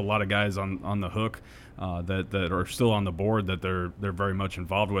there's still a lot of guys on the hook that are still on the board that they're very much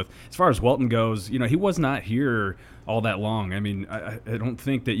involved with. As far as Welton goes, he was not here all that long. I mean, I don't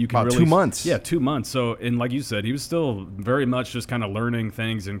think that you can about really 2 months. Yeah, 2 months. So, and like you said, he was still very much just kind of learning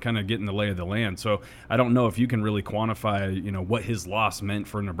things and kind of getting the lay of the land. So, I don't know if you can really quantify, what his loss meant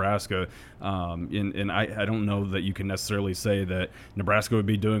for Nebraska. And I don't know that you can necessarily say that Nebraska would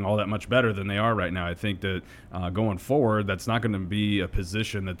be doing all that much better than they are right now. I think that going forward, that's not going to be a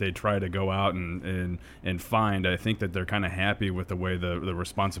position that they try to go out and find. I think that they're kind of happy with the way the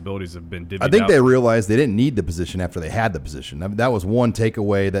responsibilities have been divvied out. I think they realized they didn't need the position after they had the position. I mean, that was one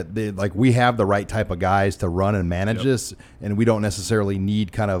takeaway, that we have the right type of guys to run and manage this, and we don't necessarily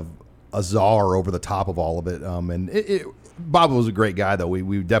need kind of a czar over the top of all of it. Bob was a great guy, though.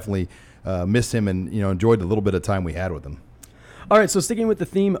 We definitely miss him and enjoyed the little bit of time we had with him. All right, so sticking with the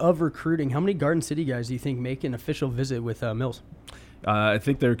theme of recruiting, how many Garden City guys do you think make an official visit with Mills? I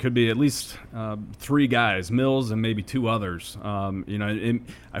think there could be at least 3 guys, Mills and maybe 2 others.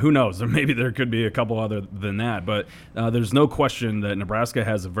 Who knows? Maybe there could be a couple other than that. But there's no question that Nebraska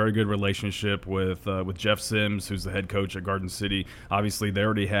has a very good relationship with Jeff Sims, who's the head coach at Garden City. Obviously, they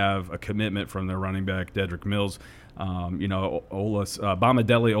already have a commitment from their running back, Dedrick Mills.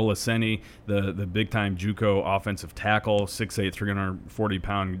 Bamadeli Olaseni, the big-time JUCO offensive tackle, 6'8",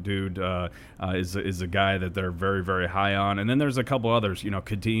 340-pound dude, is a guy that they're very, very high on. And then there's a couple others.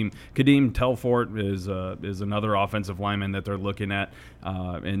 Kadeem Telfort is another offensive lineman that they're looking at,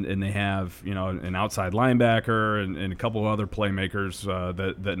 and they have an outside linebacker and a couple other playmakers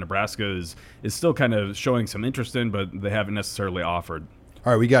that Nebraska is still kind of showing some interest in, but they haven't necessarily offered.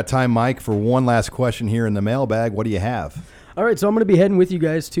 All right, we got time, Mike, for one last question here in the mailbag. What do you have? All right, so I'm going to be heading with you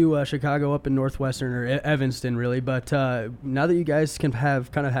guys to Chicago up in Northwestern, or Evanston, really. But now that you guys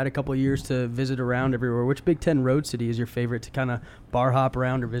have kind of had a couple of years to visit around everywhere, which Big Ten road city is your favorite to kind of bar hop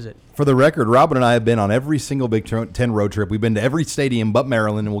around or visit? For the record, Robin and I have been on every single Big Ten road trip. We've been to every stadium but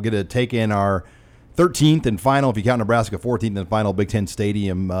Maryland, and we'll get to take in our 13th and final, if you count Nebraska, 14th and final Big Ten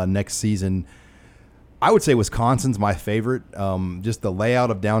stadium next season. I would say Wisconsin's my favorite. Just the layout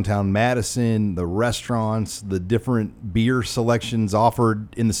of downtown Madison, the restaurants, the different beer selections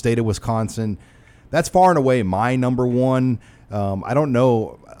offered in the state of Wisconsin. That's far and away my number one. I don't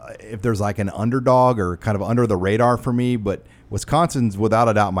know if there's like an underdog or kind of under the radar for me, but Wisconsin's without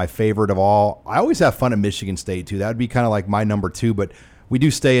a doubt my favorite of all. I always have fun at Michigan State too. That would be kind of like my number 2, but we do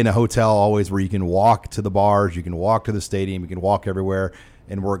stay in a hotel always where you can walk to the bars, you can walk to the stadium, you can walk everywhere.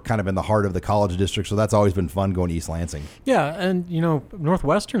 And we're kind of in the heart of the college district, so that's always been fun going to East Lansing. Yeah, and,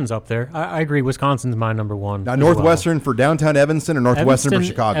 Northwestern's up there. I agree. Wisconsin's my number 1. Now, Northwestern for downtown Evanston or Northwestern for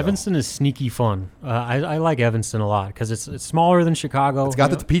Chicago? Evanston is sneaky fun. I like Evanston a lot because it's smaller than Chicago. It's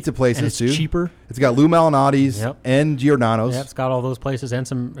got the pizza places, and it's cheaper. It's got Lou Malinotti's and Giordano's. Yeah, it's got all those places and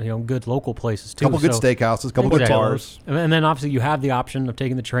some good local places, too. A couple good steakhouses, a couple good bars. And then, obviously, you have the option of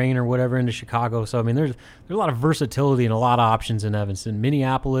taking the train or whatever into Chicago. So, I mean, there's a lot of versatility and a lot of options in Evanston.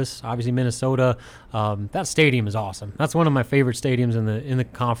 Minneapolis, obviously Minnesota. That stadium is awesome. That's one of my favorite stadiums in the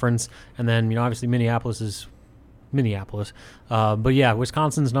conference. And then, obviously Minneapolis is Minneapolis. But yeah,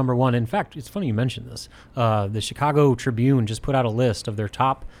 Wisconsin's number 1. In fact, it's funny you mentioned this. The Chicago Tribune just put out a list of their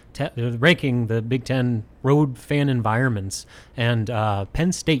top ranking the Big Ten road fan environments. And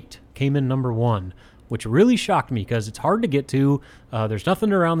Penn State came in number 1, which really shocked me because it's hard to get to. There's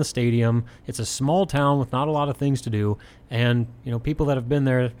nothing around the stadium. It's a small town with not a lot of things to do. And, people that have been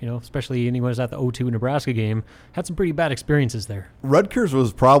there, especially anyone who's at the 0-2 Nebraska game, had some pretty bad experiences there. Rutgers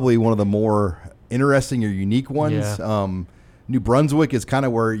was probably one of the more interesting or unique ones. Yeah. New Brunswick is kind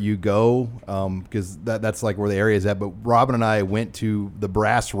of where you go because that's like where the area is at. But Robin and I went to the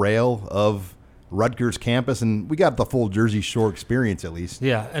brass rail of Rutgers campus, and we got the full Jersey Shore experience at least.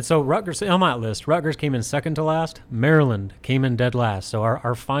 Yeah, and so Rutgers, on my list, Rutgers came in second to last. Maryland came in dead last. So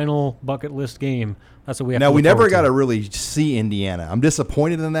our final bucket list game, that's what we have to look we never forward got to to really see Indiana. I'm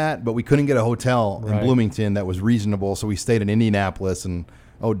disappointed in that, but we couldn't get a hotel in Bloomington that was reasonable, so we stayed in Indianapolis, and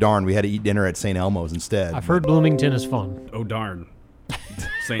oh darn, we had to eat dinner at St. Elmo's instead. I've heard Bloomington is fun. Oh darn.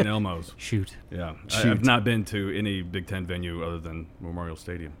 St. Elmo's. Shoot. Yeah. I've not been to any Big Ten venue other than Memorial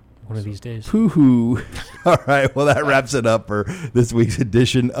Stadium. One of these days. Hoo-hoo. All right, well, that wraps it up for this week's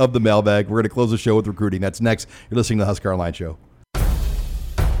edition of the Mailbag. We're going to close the show with recruiting. That's next. You're listening to the Husker Online Show.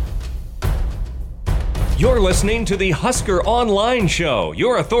 You're listening to the Husker Online Show,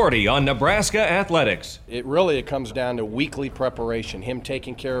 your authority on Nebraska athletics. It comes down to weekly preparation, him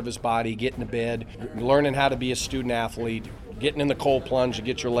taking care of his body, getting to bed, learning how to be a student athlete, getting in the cold plunge to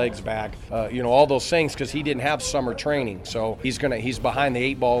get your legs back, all those things, because he didn't have summer training. So he's behind the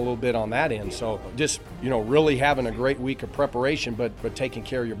 8 ball a little bit on that end. So just, really having a great week of preparation, but taking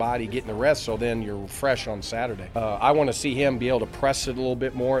care of your body, getting the rest, so then you're fresh on Saturday. I want to see him be able to press it a little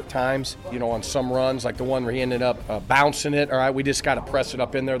bit more at times, on some runs, like the one where he ended up bouncing it. All right, we just got to press it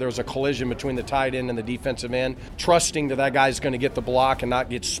up in there. There was a collision between the tight end and the defensive end, trusting that guy's going to get the block and not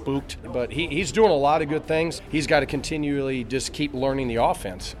get spooked. But he's doing a lot of good things. He's got to continually just keep learning the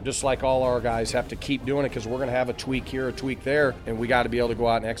offense, just like all our guys have to keep doing it, because we're going to have a tweak here, a tweak there, and we got to be able to go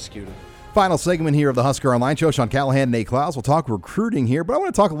out and execute it. Final segment here of the Husker Online Show. Sean Callahan and Nate Klaus. We'll talk recruiting here, but I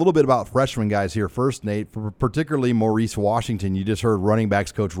want to talk a little bit about freshman guys here first, Nate, particularly Maurice Washington. You just heard running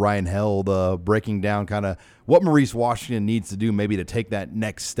backs coach Ryan Held breaking down kind of what Maurice Washington needs to do maybe to take that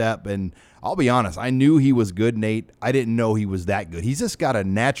next step. And I'll be honest, I knew he was good, Nate. I didn't know he was that good. He's just got a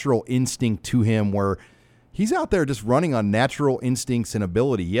natural instinct to him where he's out there just running on natural instincts and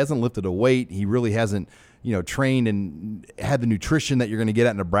ability. He hasn't lifted a weight. He really hasn't, trained and had the nutrition that you're going to get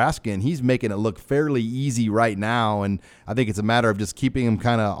at Nebraska, and he's making it look fairly easy right now. And I think it's a matter of just keeping him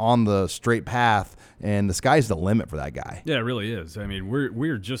kind of on the straight path, and the sky's the limit for that guy. Yeah, it really is. I mean,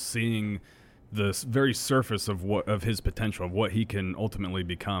 we're just seeing the very surface of his potential, of what he can ultimately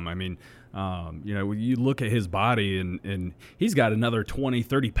become. I mean, you look at his body, and he's got another 20,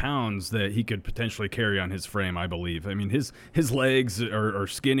 30 pounds that he could potentially carry on his frame, I believe. I mean, his legs are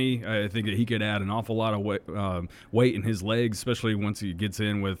skinny. I think that he could add an awful lot of weight in his legs, especially once he gets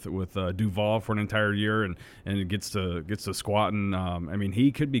in with Duval for an entire year and gets to squatting. I mean,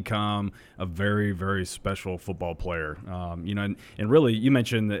 he could become a very, very special football player. And really, you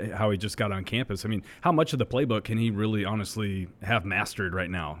mentioned how he just got on campus. I mean, how much of the playbook can he really honestly have mastered right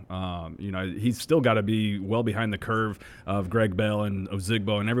now? He's still got to be well behind the curve of Greg Bell and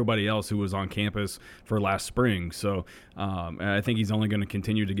Ozigbo and everybody else who was on campus for last spring. So I think he's only going to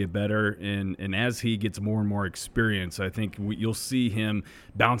continue to get better. And as he gets more and more experience, I think you'll see him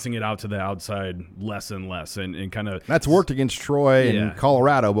bouncing it out to the outside less and less. And kind of that's worked against Troy and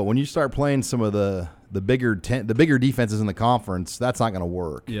Colorado. But when you start playing some of the bigger defenses in the conference, that's not going to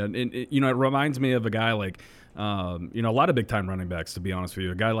work. Yeah, and it reminds me of a guy like a lot of big-time running backs, to be honest with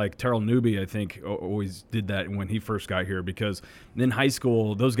you. A guy like Terrell Newby, I think, always did that when he first got here, because in high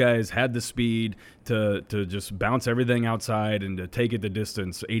school, those guys had the speed to just bounce everything outside and to take it the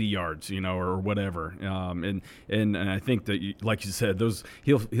distance, 80 yards, or whatever. And I think that, like you said,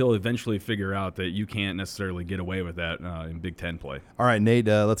 he'll eventually figure out that you can't necessarily get away with that in Big Ten play. All right, Nate,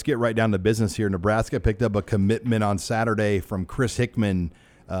 let's get right down to business here. Nebraska picked up a commitment on Saturday from Chris Hickman,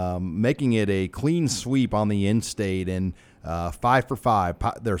 making it a clean sweep on the in-state, and 5 for 5.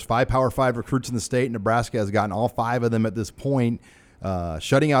 There's 5 Power 5 recruits in the state. Nebraska has gotten all 5 of them at this point,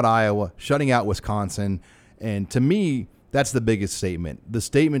 shutting out Iowa, shutting out Wisconsin. And to me, that's the biggest statement. The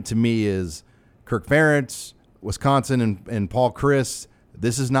statement to me is Kirk Ferentz, Wisconsin, and Paul Chryst,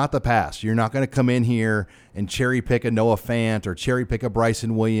 this is not the past. You're not going to come in here and cherry-pick a Noah Fant or cherry-pick a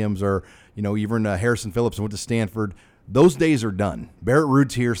Bryson Williams or, even Harrison Phillips went to Stanford. Those days are done. Barrett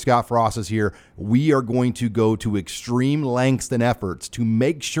Root's here. Scott Frost is here. We are going to go to extreme lengths and efforts to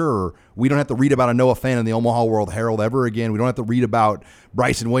make sure we don't have to read about a Noah Fant in the Omaha World Herald ever again. We don't have to read about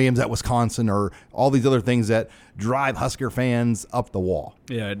Bryson Williams at Wisconsin or all these other things that drive Husker fans up the wall.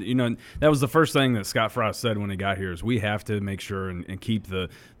 Yeah, that was the first thing that Scott Frost said when he got here is we have to make sure and keep the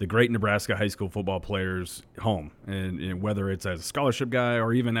great Nebraska high school football players home, and whether it's as a scholarship guy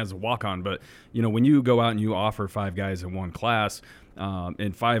or even as a walk-on. But, when you go out and you offer 5 guys in one class,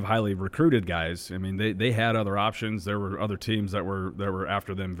 and 5 highly recruited guys, I mean, they had other options. There were other teams that were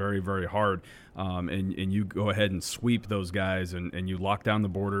after them very, very hard. And you go ahead and sweep those guys and you lock down the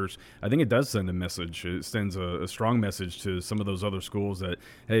borders. I think it does send a message. It sends a strong message to some of those other schools that,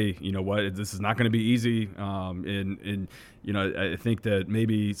 hey, you know what, this is not going to be easy. I think that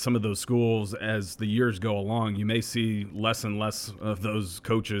maybe some of those schools, as the years go along, you may see less and less of those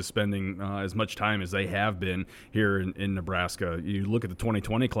coaches spending as much time as they have been here in Nebraska. You look at the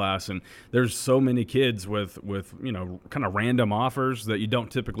 2020 class, and there's so many kids with kind of random offers that you don't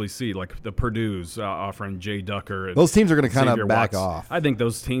typically see, like the Purdue's offering Jay Ducker. And those teams are going to kind of back Watts. off. I think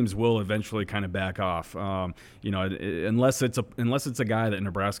those teams will eventually kind of back off. Unless it's a guy that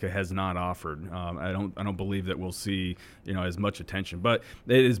Nebraska has not offered. I don't believe that we'll see as much attention. But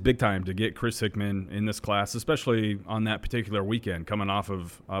it is big time to get Chris Hickman in this class, especially on that particular weekend, coming off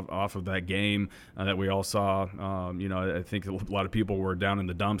of that game that we all saw. I think a lot of of people were down in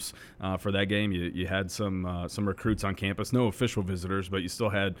the dumps for that game. You had some recruits on campus, no official visitors, but you still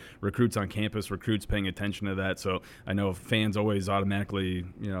had recruits on campus, recruits paying attention to that. So I know fans always automatically,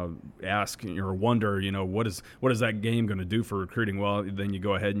 ask or wonder, what is that game going to do for recruiting? Well, then you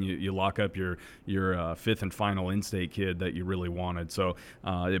go ahead and you lock up your fifth and final in-state kid that you really wanted. So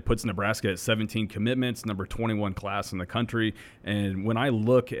it puts Nebraska at 17 commitments, number 21 class in the country. And when I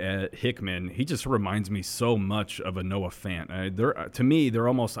look at Hickman, he just reminds me so much of a Noah Fant. To me, they're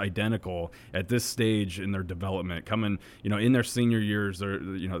almost identical at this stage in their development. Coming, in their senior years, they're,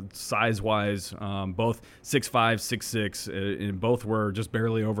 size-wise, both 6'5", 6'6", and both were just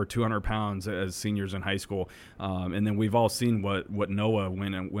barely over 200 pounds as seniors in high school. And then we've all seen what Noah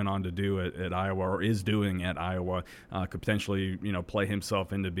went on to do at Iowa, or is doing at Iowa. Could potentially, play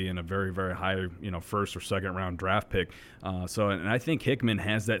himself into being a very, very high, first or second round draft pick. And I think Hickman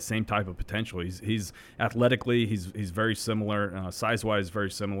has that same type of potential. He's athletically, he's very similar, size-wise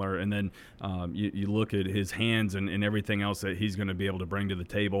very similar. And then you look at his hands and everything else that he's going to be able to bring to the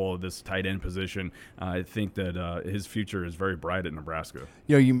table, this tight end position. I think that his future is very bright at Nebraska.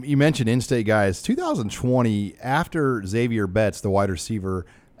 You mentioned in-state guys. 2020, after Xavier Betts, the wide receiver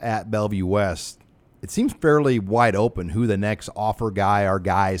at Bellevue West, it seems fairly wide open who the next offer guy or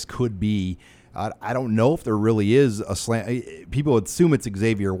guys could be. I don't know if there really is a slant. People assume it's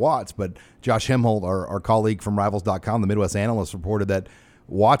Xavier Watts, but Josh Hemholt, our colleague from Rivals.com, the Midwest analyst, reported that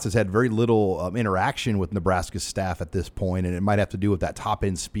Watts has had very little interaction with Nebraska's staff at this point, and it might have to do with that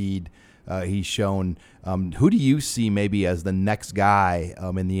top-end speed he's shown. Who do you see maybe as the next guy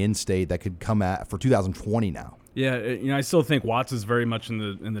in the in-state that could come at for 2020 now? Yeah, I still think Watts is very much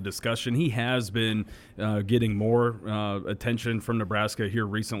in the discussion. He has been getting more attention from Nebraska here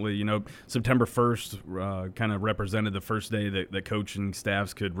recently. September 1st kind of represented the first day that coaching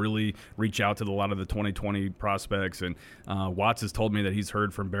staffs could really reach out to a lot of the 2020 prospects. And Watts has told me that he's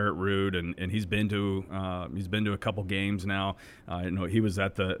heard from Barrett Ruud, and he's been to a couple games now. He was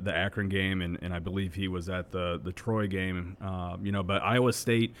at the Akron game, and I believe he was at the Troy game. But Iowa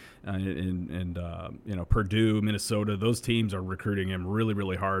State and Purdue, Minnesota, those teams are recruiting him really,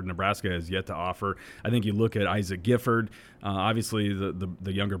 really hard. Nebraska has yet to offer. I think you look at Isaac Gifford, obviously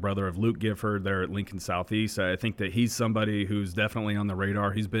the younger brother of Luke Gifford there at Lincoln Southeast. I think that he's somebody who's definitely on the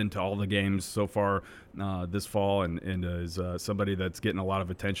radar. He's been to all the games so far this fall and is somebody that's getting a lot of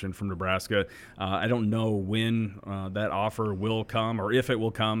attention from Nebraska. I don't know when that offer will come or if it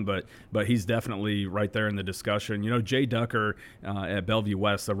will come, but he's definitely right there in the discussion. Jay Ducker at Bellevue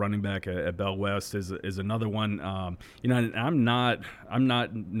West, the running back at Bell West, is another one. I'm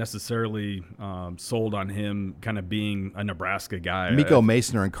not necessarily sold on him kind of being a Nebraska guy. Miko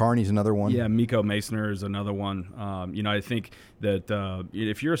Masner and Kearney's another one. Yeah, Miko Masner is another one. I think that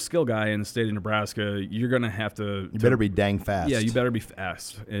if you're a skill guy in the state of Nebraska, you're going to have to. You better be dang fast. Yeah, you better be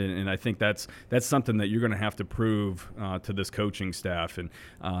fast, and I think that's something that you're going to have to prove to this coaching staff, and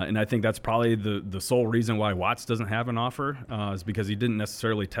I think that's probably the sole reason why Watts doesn't have an offer is because he didn't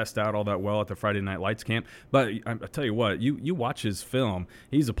necessarily test out all that well at the Friday Night Lights camp. But I tell you what, you watch his film,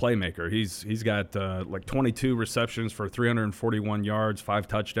 he's a playmaker. He's got like 22 receptions for 341 yards, 5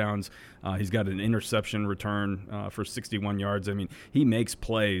 touchdowns. He's got an interception return for 61 yards. I mean, he makes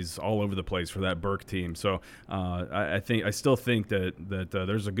plays all over the place for that Burke team. So I still think that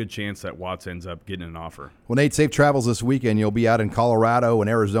there's a good chance that Watts ends up getting an offer. Well, Nate, safe travels this weekend. You'll be out in Colorado and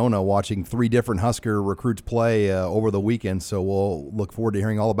Arizona watching 3 different Husker recruits play over the weekend. So we'll look forward to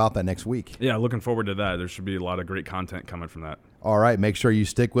hearing all about that next week. Yeah, looking forward to that. There should be a lot of great content coming from that. All right, make sure you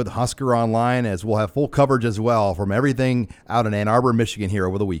stick with Husker Online, as we'll have full coverage as well from everything out in Ann Arbor, Michigan here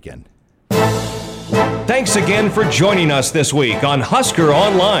over the weekend. Thanks again for joining us this week on Husker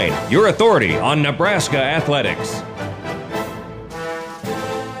Online, your authority on Nebraska athletics.